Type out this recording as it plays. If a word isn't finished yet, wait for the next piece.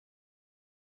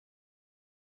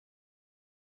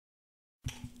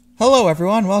Hello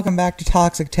everyone, welcome back to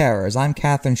Toxic Terrors. I'm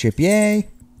Catherine Chipier.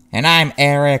 And I'm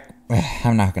Eric.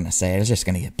 I'm not gonna say it, it's just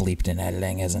gonna get bleeped in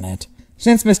editing, isn't it?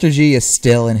 Since Mr.G is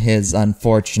still in his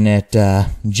unfortunate,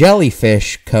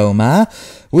 jellyfish coma,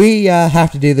 we,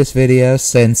 have to do this video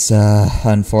since,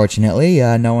 unfortunately,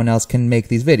 no one else can make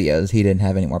these videos. He didn't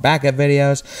have any more backup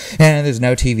videos, and there's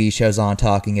no TV shows on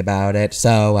talking about it,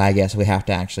 so I guess we have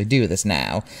to actually do this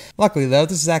now. Luckily, though,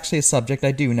 this is actually a subject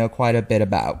I do know quite a bit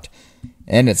about.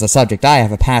 And it's a subject I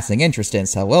have a passing interest in,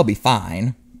 so we'll be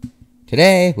fine.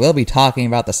 Today, we'll be talking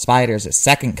about the spider's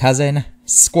second cousin,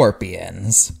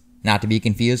 scorpions. Not to be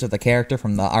confused with the character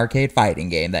from the arcade fighting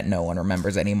game that no one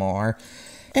remembers anymore.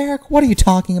 Eric, what are you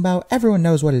talking about? Everyone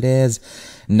knows what it is.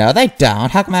 No, they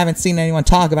don't. How come I haven't seen anyone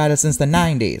talk about it since the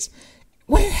 90s?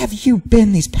 Where have you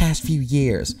been these past few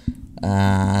years?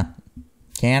 Canada?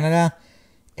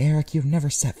 Eric, you've never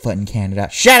set foot in Canada.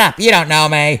 Shut up! You don't know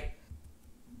me!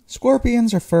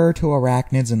 Scorpions refer to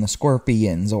arachnids in the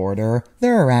scorpions order.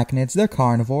 They're arachnids, they're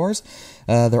carnivores.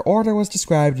 Their order was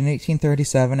described in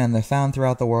 1837 and they're found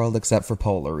throughout the world except for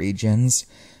polar regions.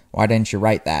 Why didn't you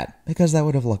write that? Because that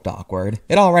would have looked awkward.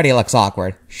 It already looks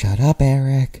awkward. Shut up,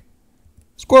 Eric.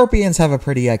 Scorpions have a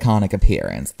pretty iconic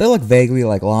appearance. They look vaguely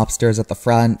like lobsters at the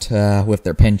front, with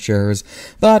their pinchers,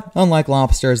 but unlike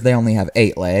lobsters, they only have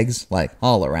 8 legs, like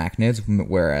all arachnids,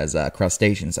 whereas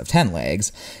crustaceans have 10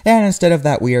 legs, and instead of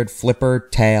that weird flipper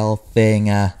tail thing,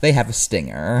 they have a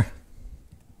stinger.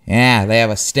 Yeah, they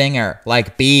have a stinger,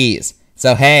 like bees.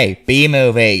 So hey, bee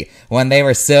movie, when they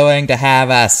were suing to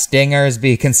have stingers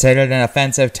be considered an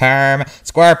offensive term,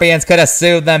 scorpions could have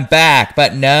sued them back,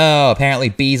 but no, apparently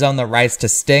bees own the rights to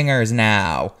stingers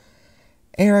now.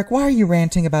 Eric, why are you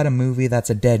ranting about a movie that's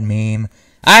a dead meme?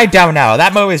 I don't know,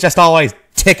 that movie's just always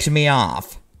ticked me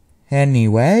off.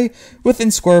 Anyway, within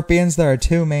scorpions there are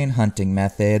 2 main hunting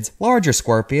methods. Larger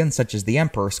scorpions, such as the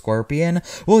emperor scorpion,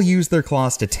 will use their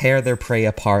claws to tear their prey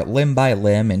apart limb by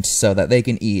limb and so that they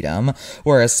can eat them,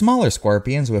 whereas smaller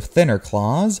scorpions with thinner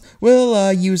claws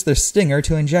will use their stinger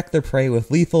to inject their prey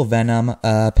with lethal venom,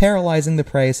 paralyzing the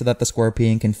prey so that the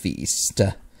scorpion can feast.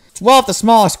 Well, if the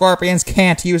smaller scorpions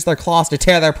can't use their claws to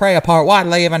tear their prey apart, why do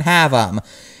they even have them?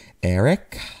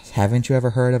 Eric? Haven't you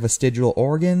ever heard of vestigial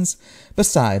organs?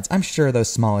 Besides, I'm sure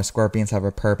those smaller scorpions have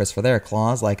a purpose for their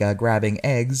claws, like grabbing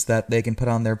eggs that they can put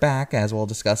on their back, as we'll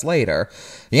discuss later.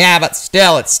 Yeah, but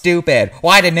still, it's stupid.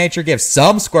 Why did nature give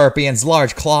some scorpions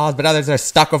large claws, but others are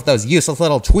stuck with those useless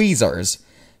little tweezers?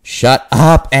 Shut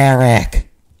up, Eric!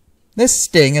 This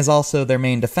sting is also their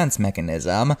main defense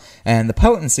mechanism, and the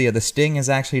potency of the sting is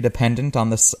actually dependent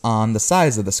on the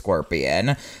size of the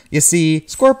scorpion. You see,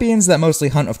 scorpions that mostly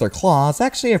hunt with their claws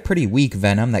actually have pretty weak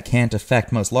venom that can't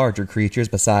affect most larger creatures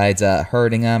besides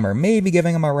hurting them or maybe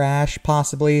giving them a rash,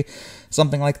 possibly,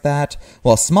 something like that,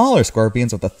 while smaller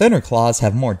scorpions with the thinner claws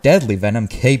have more deadly venom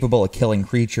capable of killing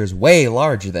creatures way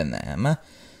larger than them.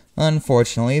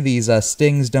 Unfortunately, these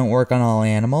stings don't work on all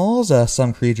animals.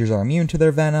 Some creatures are immune to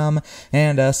their venom,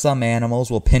 and some animals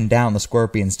will pin down the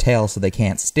scorpion's tail so they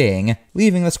can't sting,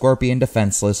 leaving the scorpion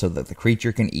defenseless so that the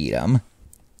creature can eat them.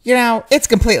 You know, it's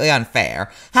completely unfair.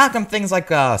 How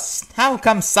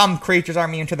come some creatures are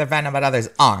immune to their venom but others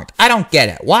aren't? I don't get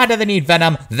it. Why do they need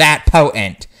venom that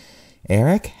potent?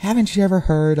 Eric, haven't you ever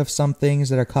heard of some things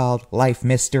that are called life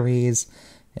mysteries?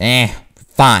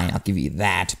 Fine, I'll give you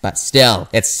that, but still,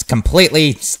 it's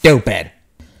completely stupid.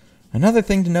 Another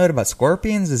thing to note about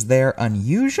scorpions is their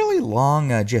unusually long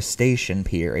gestation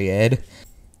period.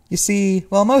 You see,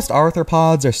 while most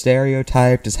arthropods are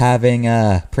stereotyped as having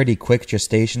pretty quick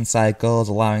gestation cycles,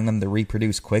 allowing them to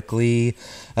reproduce quickly,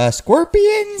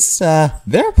 scorpions,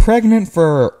 they're pregnant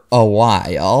for a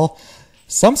while.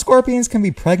 Some scorpions can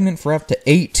be pregnant for up to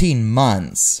 18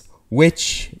 months.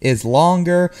 Which is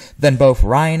longer than both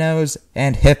rhinos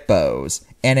and hippos,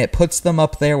 and it puts them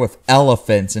up there with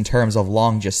elephants in terms of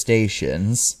long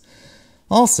gestations.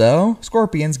 Also,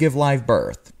 scorpions give live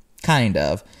birth. Kind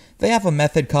of. They have a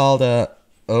method called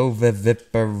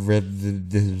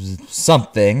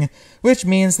something, which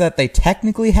means that they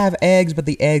technically have eggs, but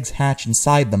the eggs hatch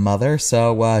inside the mother,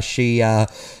 so she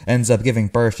ends up giving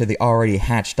birth to the already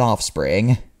hatched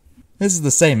offspring. This is the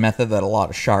same method that a lot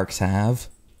of sharks have.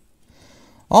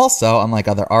 Also, unlike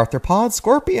other arthropods,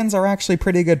 scorpions are actually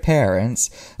pretty good parents.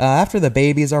 After the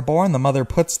babies are born, the mother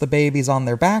puts the babies on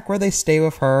their back where they stay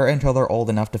with her until they're old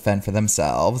enough to fend for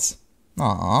themselves.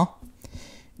 Aww.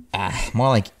 More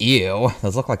like ew.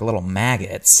 Those look like little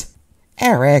maggots.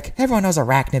 Eric, everyone knows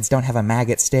arachnids don't have a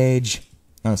maggot stage.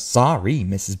 Oh, sorry,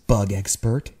 Mrs. Bug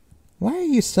Expert. Why are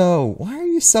you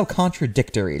so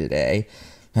contradictory today?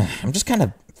 I'm just kind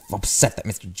of upset that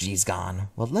Mr. G's gone.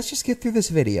 Well, let's just get through this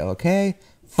video, okay?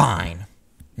 Fine.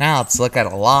 Now let's look at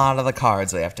a lot of the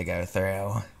cards we have to go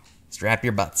through. Strap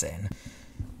your butts in.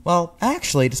 Well,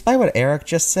 actually, despite what Eric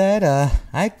just said,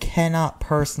 I cannot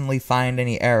personally find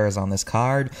any errors on this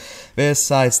card,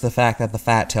 besides the fact that the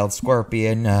fat-tailed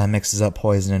scorpion mixes up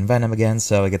poison and venom again,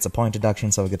 so it gets a point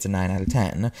deduction, so it gets a 9 out of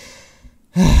 10.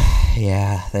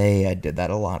 Yeah, they did that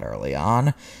a lot early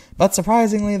on, but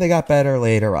surprisingly, they got better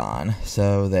later on,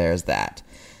 so there's that.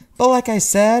 But like I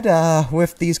said,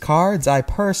 with these cards, I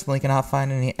personally cannot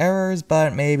find any errors,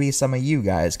 but maybe some of you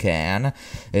guys can.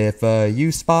 If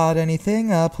you spot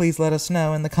anything, please let us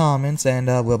know in the comments, and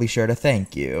we'll be sure to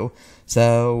thank you.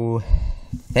 So,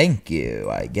 thank you,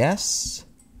 I guess.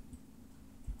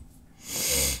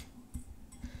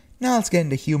 Now let's get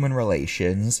into human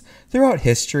relations. Throughout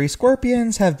history,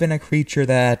 scorpions have been a creature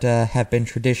that have been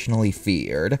traditionally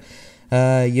feared.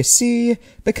 You see,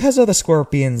 because of the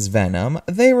scorpion's venom,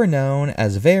 they were known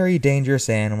as very dangerous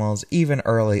animals even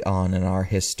early on in our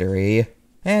history.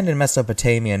 And in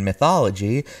Mesopotamian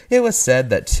mythology, it was said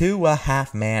that 2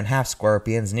 half-man,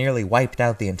 half-scorpions nearly wiped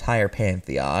out the entire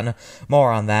pantheon.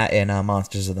 More on that in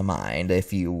Monsters of the Mind,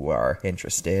 if you are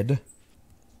interested.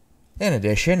 In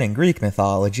addition, in Greek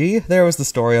mythology, there was the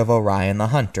story of Orion the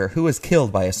Hunter, who was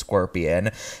killed by a scorpion,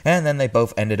 and then they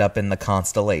both ended up in the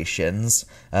constellations,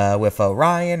 with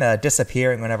Orion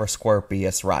disappearing whenever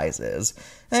Scorpius rises.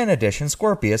 In addition,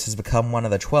 Scorpius has become one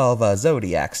of the 12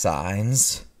 zodiac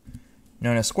signs.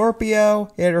 Known as Scorpio,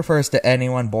 it refers to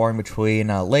anyone born between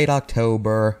late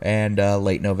October and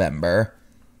late November.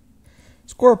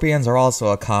 Scorpions are also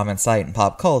a common sight in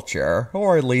pop culture,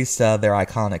 or at least their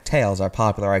iconic tails are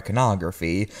popular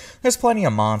iconography. There's plenty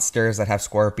of monsters that have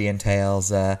scorpion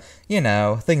tails, you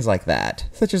know, things like that,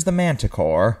 such as the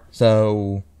Manticore.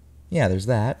 So, yeah, there's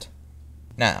that.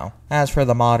 Now, as for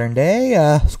the modern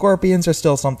day, scorpions are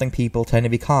still something people tend to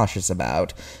be cautious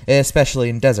about, especially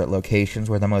in desert locations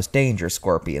where the most dangerous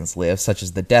scorpions live, such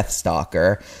as the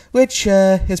Deathstalker, which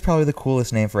is probably the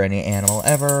coolest name for any animal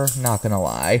ever, not gonna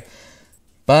lie.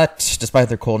 But, despite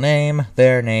their cool name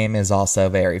is also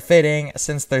very fitting,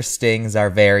 since their stings are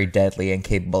very deadly and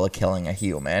capable of killing a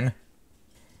human.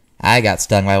 I got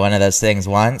stung by one of those things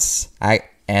once,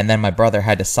 and then my brother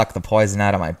had to suck the poison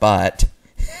out of my butt.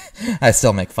 I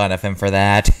still make fun of him for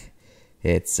that.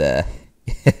 It's,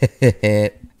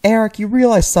 Eric, you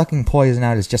realize sucking poison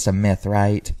out is just a myth,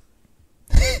 right?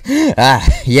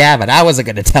 Yeah, but I wasn't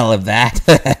gonna tell him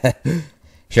that.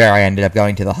 Sure, I ended up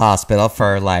going to the hospital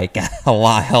for, like, a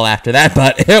while after that,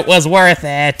 but it was worth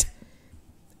it!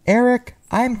 Eric,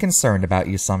 I'm concerned about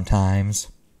you sometimes.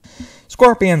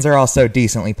 Scorpions are also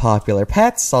decently popular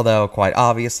pets, although, quite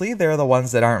obviously, they're the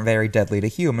ones that aren't very deadly to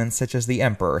humans, such as the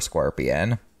Emperor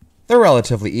Scorpion. They're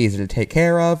relatively easy to take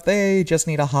care of, they just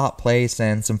need a hot place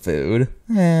and some food.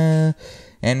 And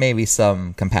maybe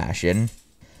some compassion.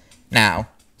 Now,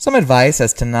 some advice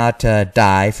as to not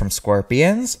die from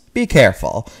scorpions. Be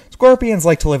careful. Scorpions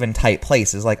like to live in tight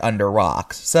places, like under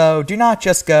rocks. So do not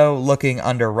just go looking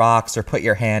under rocks or put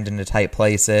your hand into tight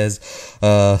places.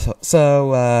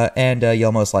 And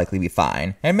you'll most likely be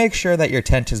fine. And make sure that your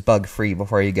tent is bug-free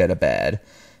before you go to bed.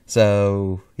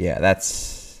 So, yeah,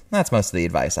 that's most of the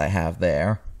advice I have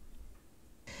there.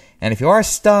 And if you are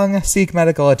stung, seek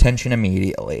medical attention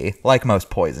immediately, like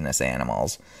most poisonous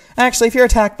animals. Actually, if you're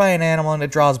attacked by an animal and it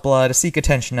draws blood, seek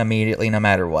attention immediately no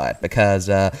matter what, because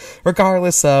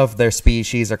regardless of their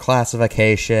species or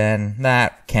classification,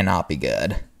 that cannot be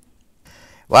good.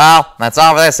 Well, that's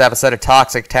all for this episode of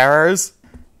Toxic Terrors.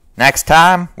 Next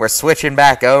time, we're switching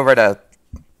back over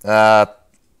to,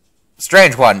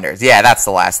 Strange Wonders. Yeah, that's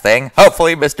the last thing.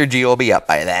 Hopefully Mr. G will be up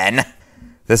by then.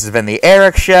 This has been The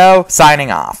Eric Show,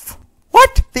 signing off.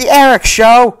 What? The Eric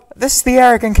Show? This is the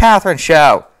Eric and Catherine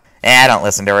Show. Don't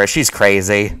listen to her. She's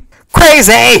crazy.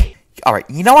 Crazy! Alright,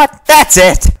 you know what? That's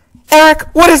it! Eric,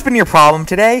 what has been your problem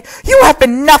today? You have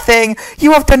been nothing!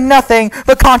 You have done nothing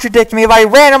but contradict me by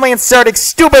randomly inserting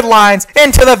stupid lines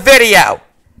into the video!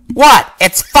 What?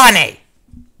 It's funny!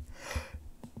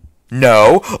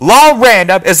 No, Law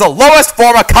Random is the lowest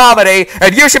form of comedy,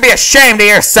 and you should be ashamed of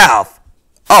yourself!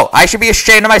 Oh, I should be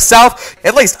ashamed of myself?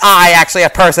 At least I actually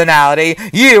have personality.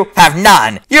 You have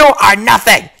none. You are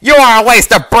nothing. You are a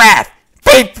waste of breath.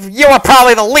 Beep, you are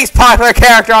probably the least popular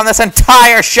character on this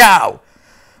entire show.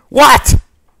 What?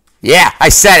 Yeah, I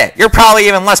said it. You're probably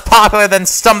even less popular than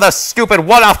some of the stupid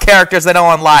one-off characters that no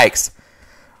one likes.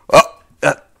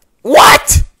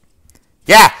 What?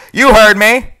 Yeah, you heard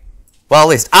me. Well, at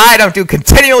least I don't do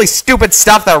continually stupid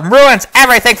stuff that ruins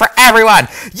everything for everyone.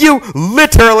 You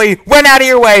literally went out of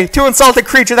your way to insult a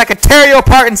creature that could tear you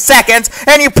apart in seconds,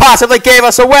 and you possibly gave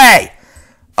us away.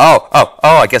 Oh,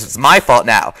 I guess it's my fault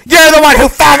now. You're the one who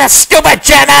found that stupid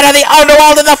gem out of the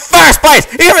underworld in the first place,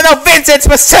 even though Vincent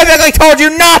specifically told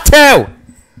you not to.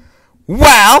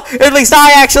 Well, at least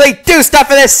I actually do stuff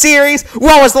for this series.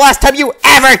 When was the last time you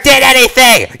ever did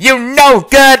anything? You no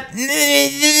good,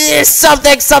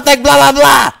 something, blah, blah,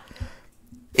 blah.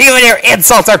 Even your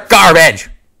insults are garbage.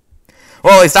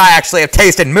 Well, at least I actually have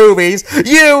taste in movies.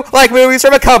 You like movies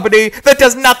from a company that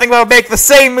does nothing but make the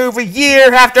same movie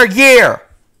year after year.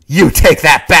 You take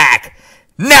that back.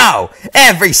 No!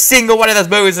 Every single one of those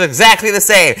movies is exactly the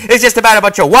same. It's just about a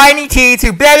bunch of whiny teens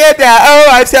who blah blah blah, oh,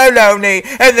 I'm so lonely,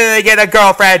 and then they get a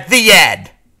girlfriend. The end.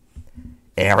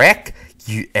 Eric,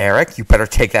 you better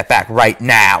take that back right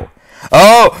now.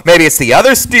 Oh, maybe it's the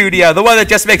other studio, the one that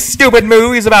just makes stupid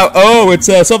movies about, oh, it's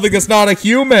something that's not a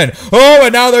human. Oh,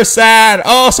 and now they're sad.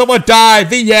 Oh, someone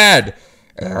died. The end.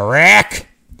 Eric?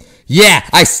 Yeah,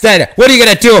 I said it. What are you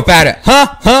gonna do about it?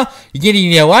 Huh?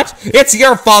 You know what? It's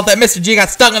your fault that Mr. G got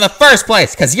stung in the first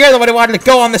place, because you're the one who wanted to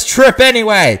go on this trip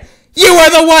anyway. You were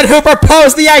the one who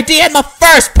proposed the idea in the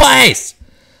first place!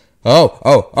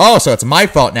 Oh, so it's my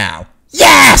fault now.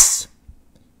 Yes!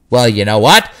 Well, you know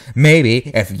what? Maybe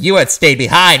if you had stayed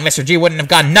behind, Mr. G wouldn't have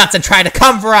gone nuts and tried to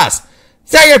come for us.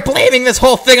 So you're blaming this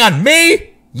whole thing on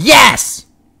me? Yes!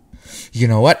 You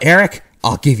know what, Eric?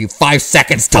 I'll give you 5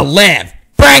 seconds to live.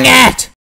 Bring it!